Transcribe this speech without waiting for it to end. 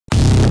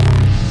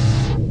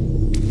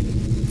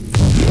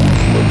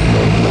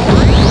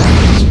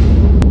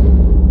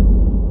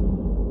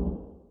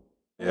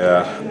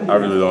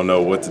really don't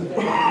know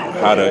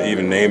how to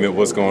even name it,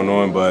 what's going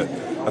on, but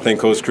I think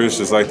Coach Chris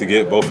just like to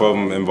get both of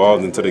them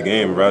involved into the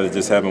game rather than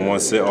just having one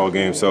sit all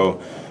game.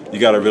 So you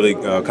got to really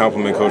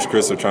compliment Coach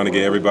Chris for trying to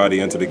get everybody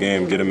into the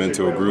game, get them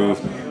into a groove,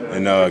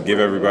 and give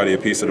everybody a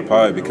piece of the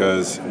pie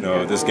because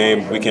this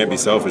game we can't be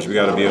selfish. We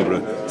got to be able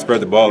to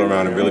spread the ball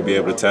around and really be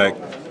able to attack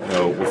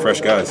with fresh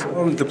guys.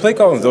 The play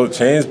callings don't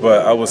change,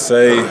 but I would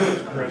say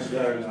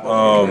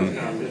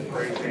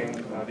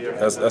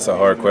that's a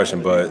hard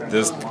question. But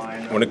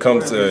when it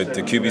comes to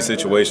QB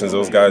situations,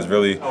 those guys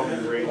really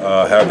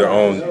have their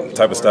own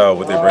type of style,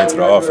 what they bring to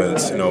the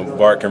offense.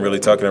 Bart can really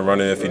tuck it and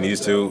run it if he needs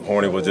to.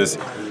 Horny will just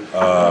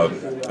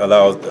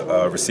allow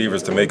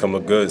receivers to make him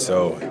look good.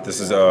 So this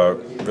is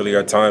really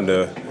our time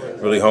to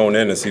really hone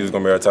in and see who's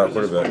going to be our top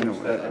quarterback.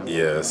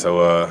 Yeah,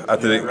 so I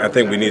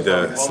think we need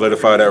to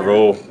solidify that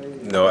role.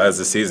 As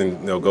the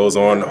season goes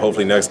on,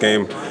 hopefully next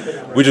game,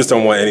 we just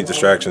don't want any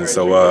distractions.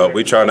 So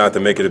we try not to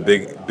make it a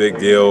big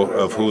deal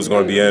of who's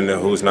going to be in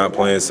and who's not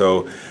playing.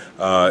 So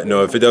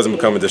if it doesn't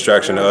become a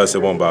distraction to us,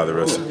 it won't bother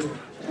us.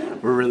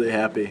 We're really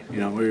happy.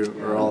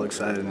 We're all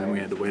excited, and then we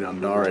had to wait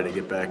on Dara to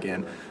get back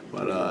in,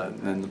 but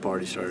then the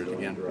party started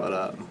again.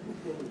 But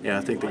yeah,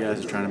 I think the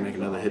guys are trying to make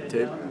another hit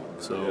tape.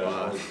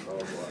 So.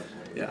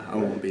 Yeah, I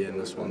won't be in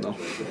this one though.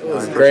 It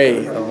was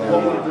great.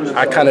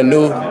 I kind of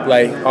knew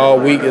all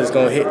week it's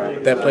gonna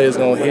hit. That play is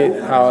gonna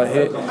hit how it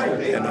hit,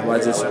 and I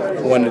just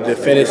wanted to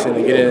finish and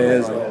to get in the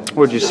end zone.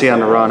 What did you see on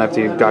the run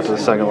after you got to the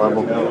second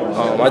level?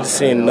 I just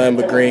seen nothing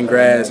but green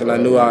grass, and I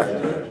knew I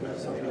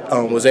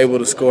was able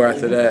to score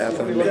after that.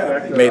 After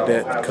I made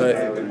that cut.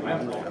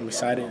 I'm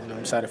excited. I'm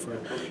excited for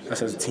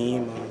us as a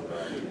team.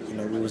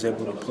 We was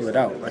able to pull it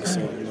out. Like I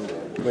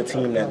said, we're a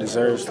team that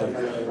deserves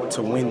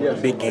to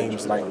win big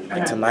games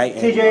like tonight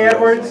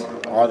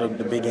and all the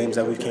big games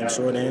that we came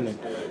short in. And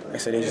like I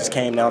said, it just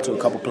came down to a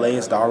couple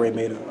plays. They already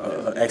made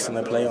an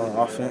excellent play on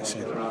offense.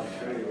 And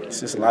it's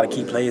just a lot of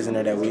key plays in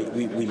there that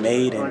we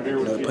made and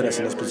it put us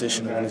in this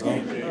position to win this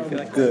game.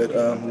 Good.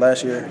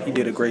 Last year he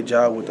did a great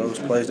job with those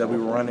plays that we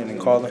were running and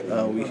calling.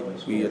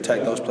 We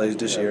attacked those plays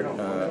this year,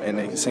 and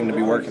they seem to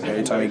be working.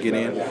 Every time he get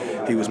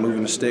in, he was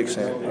moving the sticks,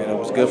 and it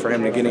was good for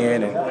him to get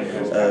in. And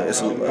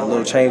it's a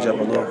little change up,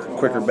 a little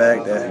quicker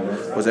back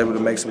that was able to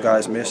make some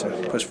guys miss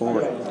and push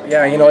forward.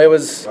 Yeah, it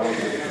was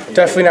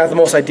definitely not the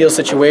most ideal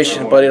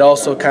situation, but it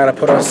also kind of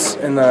put us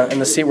in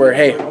the seat where,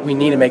 hey, we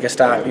need to make a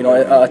stop.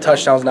 A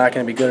touchdown's not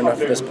going to be good enough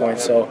at this point.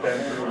 So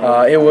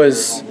it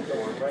was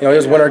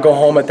win or go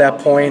home at that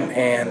point,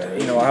 and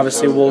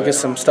obviously we'll get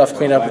some stuff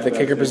cleaned up at the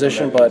kicker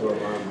position, but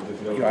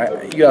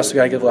you also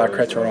got to give a lot of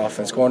credit to our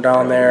offense. Going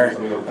down there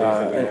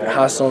in a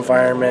hostile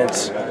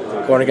environment,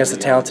 going against the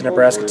talented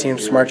Nebraska team,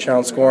 marching out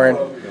and scoring,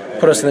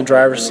 put us in the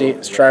driver's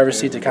seat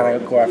to kind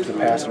of go after the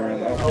passer.